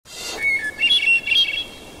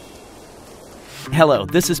Hello,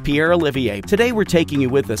 this is Pierre-Olivier. Today we're taking you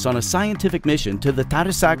with us on a scientific mission to the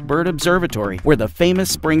Tadoussac Bird Observatory, where the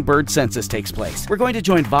famous spring bird census takes place. We're going to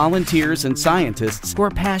join volunteers and scientists who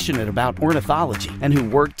are passionate about ornithology and who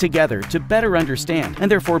work together to better understand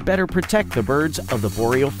and therefore better protect the birds of the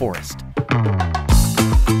boreal forest.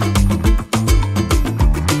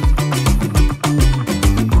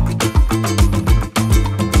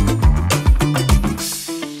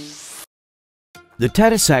 The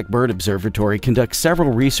Tadoussac Bird Observatory conducts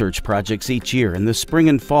several research projects each year in the spring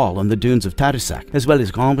and fall on the dunes of Tadoussac, as well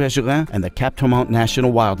as Grand Boudreault and the Cap-Tourmente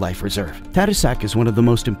National Wildlife Reserve. Tadoussac is one of the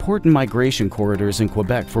most important migration corridors in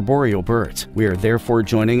Quebec for boreal birds. We are therefore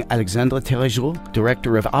joining Alexandre, Terrigeol,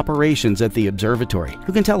 Director of Operations at the observatory,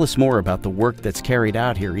 who can tell us more about the work that's carried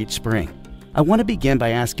out here each spring. I want to begin by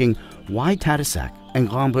asking, why Tadoussac and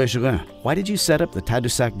Grand Boudreault? Why did you set up the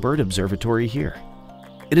Tadoussac Bird Observatory here?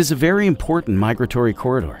 It is a very important migratory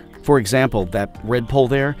corridor. For example, that red pole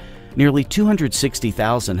there, nearly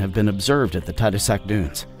 260,000 have been observed at the Tadoussac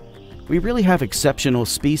Dunes. We really have exceptional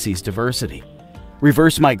species diversity.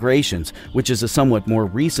 Reverse migrations, which is a somewhat more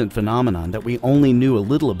recent phenomenon that we only knew a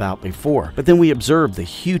little about before, but then we observed the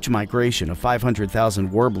huge migration of 500,000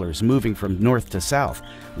 warblers moving from north to south,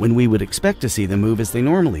 when we would expect to see them move as they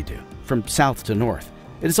normally do, from south to north.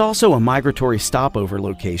 It is also a migratory stopover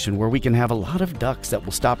location where we can have a lot of ducks that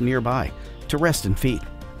will stop nearby to rest and feed.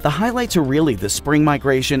 The highlights are really the spring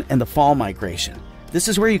migration and the fall migration. This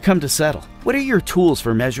is where you come to settle. What are your tools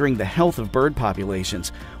for measuring the health of bird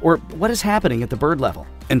populations, or what is happening at the bird level?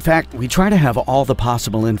 In fact, we try to have all the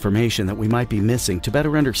possible information that we might be missing to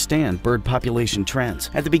better understand bird population trends.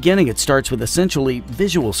 At the beginning, it starts with essentially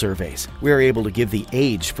visual surveys. We are able to give the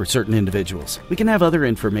age for certain individuals. We can have other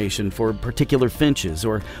information for particular finches,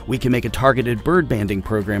 or we can make a targeted bird banding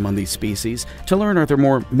program on these species to learn, are there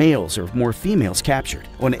more males or more females captured?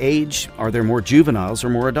 On age, are there more juveniles or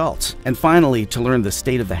more adults? And finally, to learn the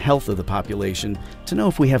state of the health of the population to know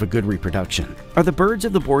if we have a good reproduction. Are the birds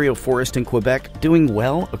of the boreal forest in Quebec doing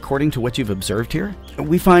well according to what you've observed here?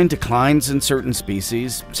 We find declines in certain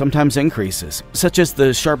species, sometimes increases, such as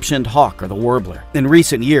the sharp-shinned hawk or the warbler. In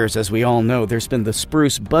recent years, as we all know, there's been the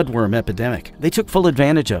spruce budworm epidemic. They took full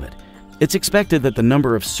advantage of it. It's expected that the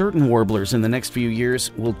number of certain warblers in the next few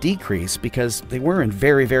years will decrease because they were in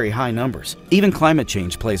very, very high numbers. Even climate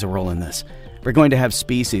change plays a role in this. We're going to have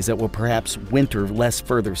species that will perhaps winter less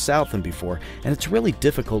further south than before, and it's really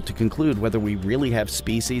difficult to conclude whether we really have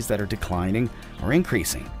species that are declining or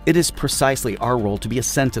increasing. It is precisely our role to be a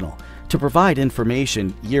sentinel, to provide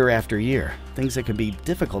information year after year, things that can be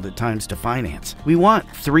difficult at times to finance. We want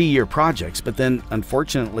 3-year projects, but then,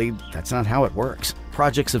 unfortunately, that's not how it works.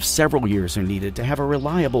 Projects of several years are needed to have a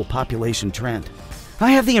reliable population trend.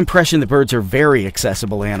 I have the impression that birds are very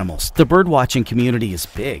accessible animals. The bird-watching community is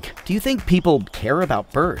big. Do you think people care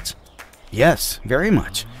about birds? Yes, very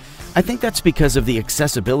much. I think that's because of the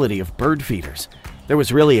accessibility of bird feeders. There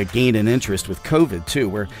was really a gain in interest with COVID too,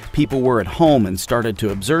 where people were at home and started to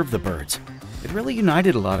observe the birds. It really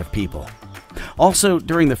united a lot of people. Also,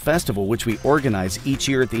 during the festival, which we organize each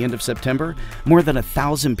year at the end of September, more than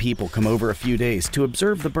 1,000 people come over a few days to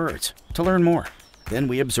observe the birds, to learn more. Then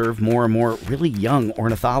we observe more and more really young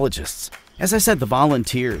ornithologists. As I said, the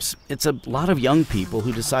volunteers, it's a lot of young people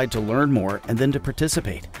who decide to learn more and then to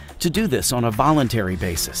participate, to do this on a voluntary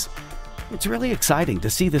basis. It's really exciting to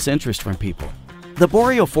see this interest from people. The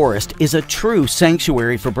boreal forest is a true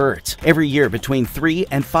sanctuary for birds. Every year, between 3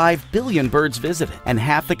 and 5 billion birds visit it, and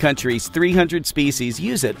half the country's 300 species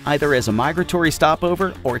use it either as a migratory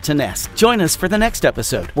stopover or to nest. Join us for the next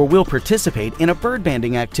episode, where we'll participate in a bird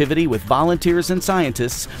banding activity with volunteers and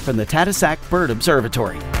scientists from the Tadoussac Bird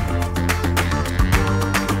Observatory.